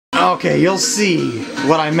Okay, you'll see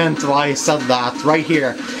what I meant when I said that right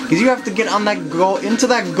here. Because you have to get on that goal, into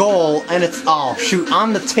that goal, and it's, oh shoot,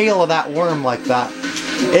 on the tail of that worm like that.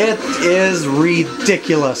 It is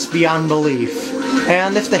ridiculous beyond belief.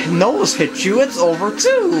 And if the nose hits you, it's over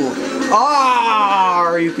too. Ah,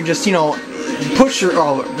 or you can just, you know, push your,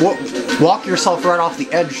 walk yourself right off the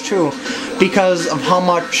edge too, because of how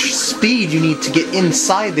much speed you need to get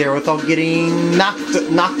inside there without getting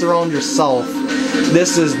knocked around yourself.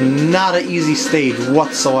 This is not an easy stage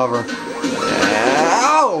whatsoever.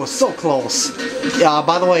 Oh, so close.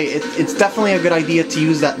 By the way, it's definitely a good idea to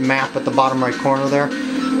use that map at the bottom right corner there.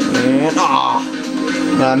 And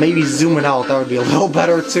maybe zoom it out, that would be a little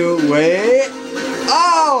better too. Wait.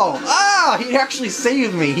 Oh! Ah! He actually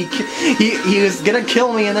saved me. He was gonna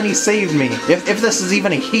kill me and then he saved me. If this is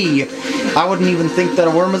even a he, I wouldn't even think that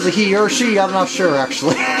a worm is a he or a she. I'm not sure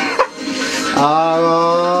actually.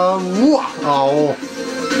 Oh.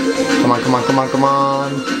 Come on, come on, come on, come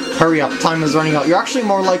on. Hurry up, time is running out. You're actually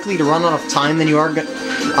more likely to run out of time than you are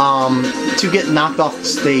to get knocked off the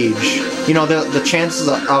stage. You know, the chances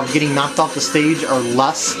of getting knocked off the stage are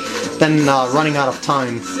less than running out of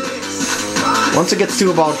time. Once it gets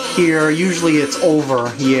to about here, usually it's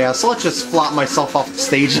over. Yeah, so let's just flop myself off the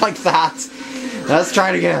stage like that. Let's try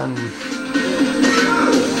it again.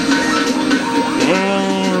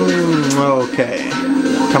 And, okay.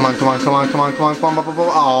 Come on, come on, come on, come on, come on, come on, come on.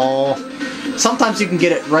 Oh. Sometimes you can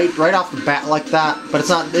get it right off the bat like that, but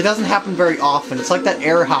it doesn't happen very often. It's like that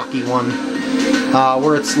air hockey one,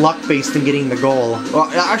 where it's luck-based in getting the goal. Well,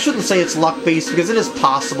 I shouldn't say it's luck-based, because it is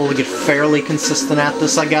possible to get fairly consistent at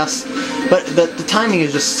this, I guess. But the timing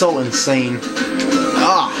is just so insane.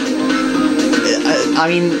 I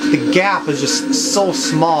mean, the gap is just so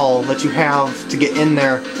small that you have to get in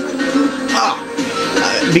there.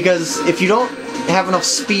 Because if you don't have enough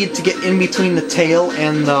speed to get in between the tail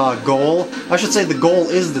and the goal, I should say the goal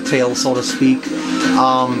is the tail, so to speak,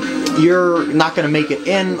 you're not going to make it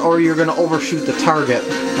in, or you're going to overshoot the target,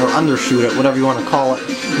 or undershoot it, whatever you want to call it,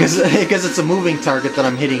 because it's a moving target that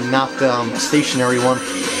I'm hitting, not a stationary one.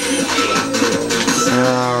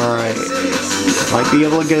 Alright, might be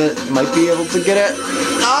able to get it, might be able to get it.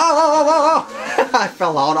 Oh! I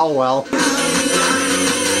fell out, oh well.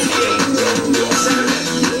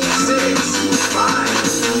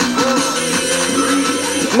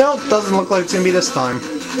 Nope, doesn't look like it's gonna be this time.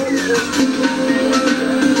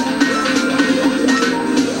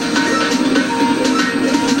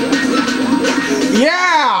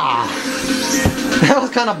 Yeah! That was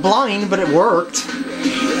kind of blind, but it worked.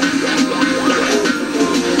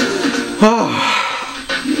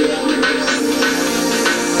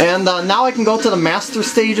 And now I can go to the master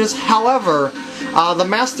stages. However, the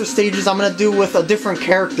master stages I'm going to do with a different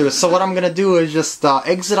character. So what I'm going to do is just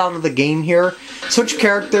exit out of the game here, switch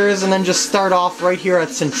characters, and then just start off right here at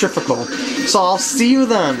Centrifugal. So I'll see you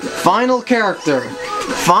then. Final character.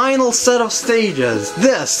 Final set of stages.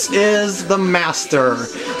 This is the Master.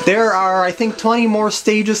 There are, I think, 20 more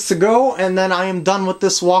stages to go, and then I am done with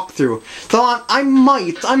this walkthrough. So I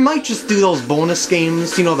might just do those bonus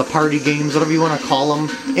games, you know, the party games, whatever you want to call them,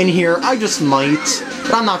 in here. I just might,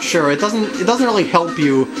 but I'm not sure. It doesn't really help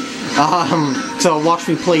you to watch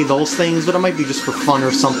me play those things, but it might be just for fun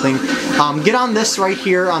or something. Get on this right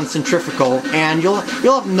here on Centrifugal, and you'll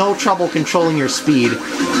have no trouble controlling your speed.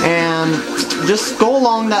 And just go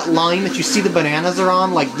along that line that you see the bananas are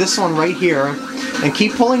on, like this one right here, and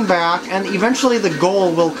keep pulling back, and eventually the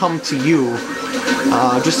goal will come to you.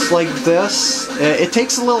 Just like this. It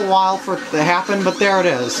takes a little while for it to happen, but there it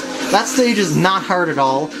is. That stage is not hard at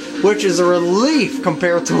all, which is a relief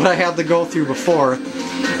compared to what I had to go through before.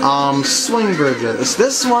 Swing bridges.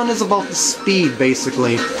 This one is about the speed,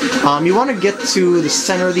 basically. You want to get to the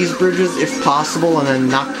center of these bridges if possible, and then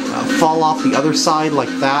not fall off the other side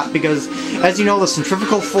like that, because as you know, the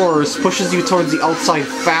centrifugal force pushes you towards the outside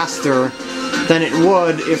faster than it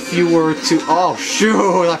would if you were to... Oh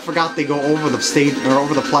shoot! I forgot they go over the stage or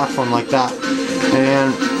over the platform like that,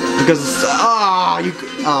 and because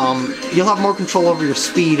you'll have more control over your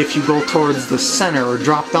speed if you go towards the center or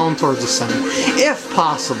drop down towards the center, if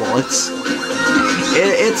possible.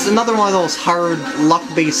 It's another one of those hard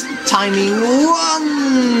luck-based timing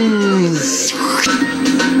ones.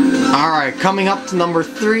 Alright, coming up to number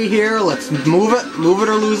 3 here. Let's move it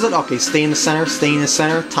or lose it. Okay, stay in the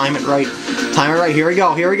center, time it right. Time it right, here we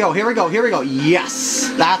go, here we go, here we go, here we go. Yes!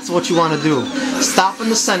 That's what you want to do. Stop in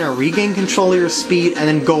the center, regain control of your speed, and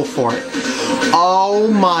then go for it. Oh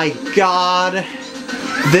my god.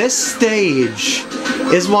 This stage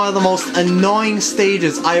is one of the most annoying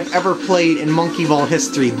stages I have ever played in Monkey Ball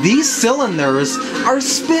history. These cylinders are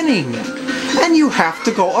spinning. and you have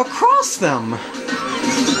to go across them.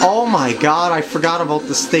 Oh my god, I forgot about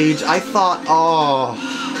the stage. I thought, oh...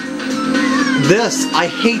 I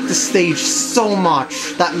hate the stage so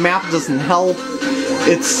much. That map doesn't help.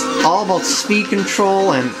 It's all about speed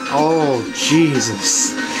control and... oh,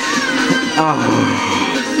 Jesus. Oh.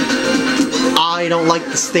 I don't like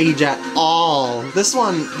the stage at all. This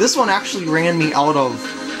one actually ran me out of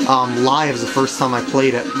lives the first time I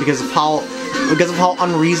played it because of how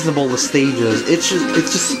unreasonable the stage is. It's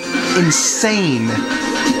just insane.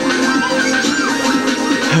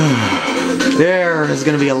 There is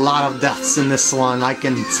going to be a lot of deaths in this one, I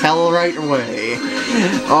can tell right away.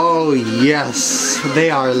 Oh yes, they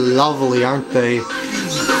are lovely, aren't they?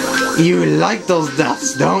 You like those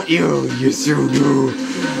deaths, don't you? You sure do.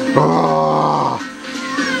 Oh.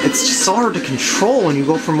 It's just so hard to control when you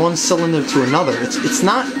go from one cylinder to another. It's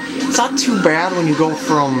not too bad when you go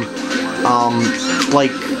from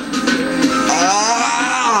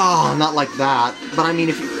not like that. But I mean,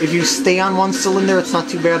 if you stay on one cylinder, it's not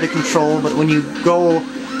too bad to control. But when you go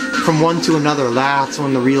from one to another, that's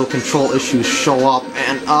when the real control issues show up,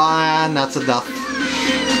 and that's a death.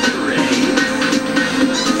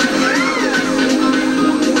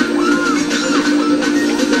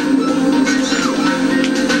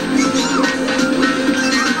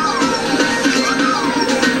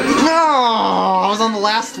 No, I was on the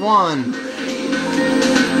last one.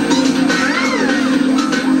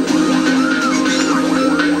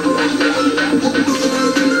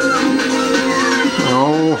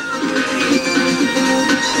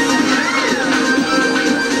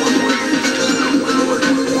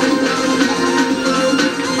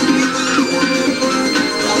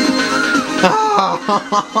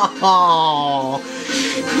 Oh,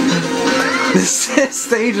 this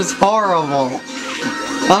stage is horrible.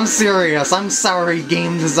 I'm serious. I'm sorry,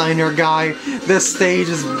 game designer guy. This stage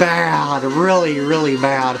is bad. Really, really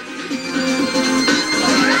bad.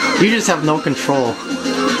 You just have no control.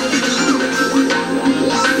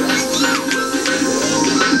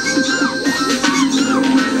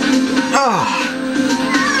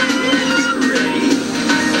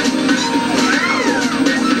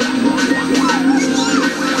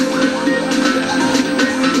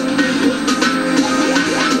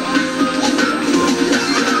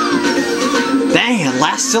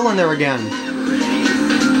 Last cylinder again.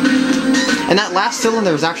 And that last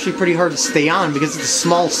cylinder is actually pretty hard to stay on because it's a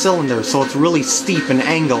small cylinder, so it's really steep in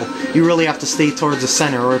angle. You really have to stay towards the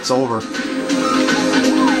center or it's over.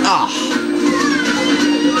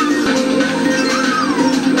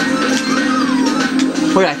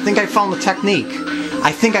 Wait, I think I found the technique.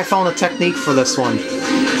 I think I found a technique for this one.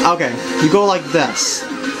 Okay, you go like this.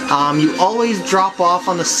 You always drop off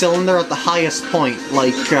on the cylinder at the highest point,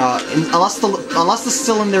 like, unless the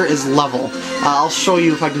cylinder is level. I'll show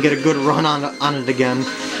you if I can get a good run on it again.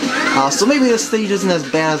 So maybe this stage isn't as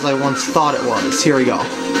bad as I once thought it was. Here we go.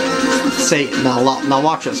 Now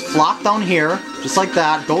watch this. Flop down here, just like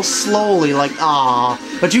that. Go slowly, like,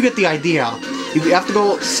 but you get the idea. You have to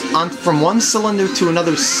go on from one cylinder to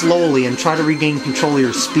another slowly and try to regain control of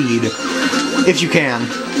your speed, if you can.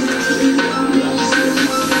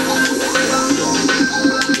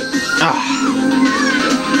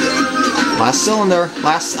 Last cylinder,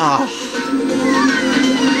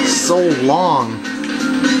 so long.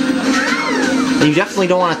 And you definitely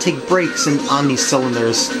don't want to take breaks on these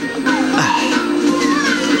cylinders.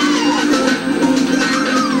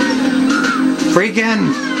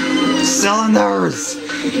 Freaking cylinders!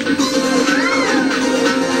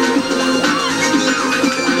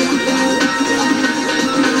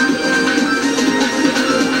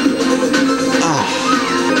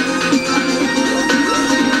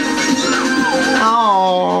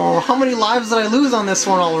 How many lives did I lose on this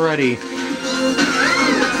one already?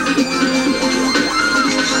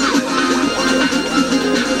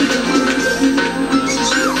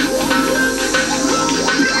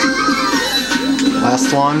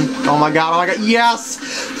 Last one. Oh my god, yes!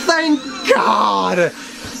 Thank God!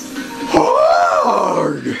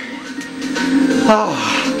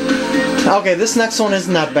 Okay, this next one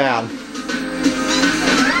isn't that bad.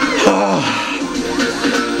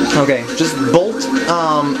 Okay, just bolt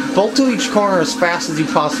to each corner as fast as you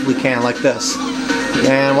possibly can, like this.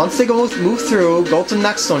 And once they move through, go to the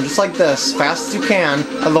next one, just like this, fast as you can.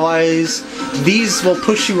 Otherwise, these will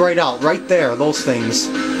push you right out, right there, those things.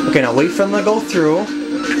 Okay, now wait for them to go through,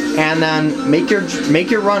 and then make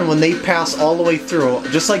your run when they pass all the way through,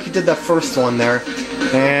 just like you did that first one there.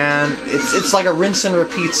 And it's like a rinse and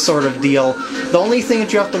repeat sort of deal. The only thing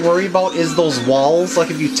that you have to worry about is those walls. Like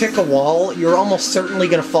if you tick a wall, you're almost certainly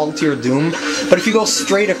going to fall to your doom. But if you go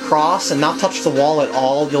straight across and not touch the wall at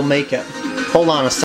all, you'll make it. Hold on a second.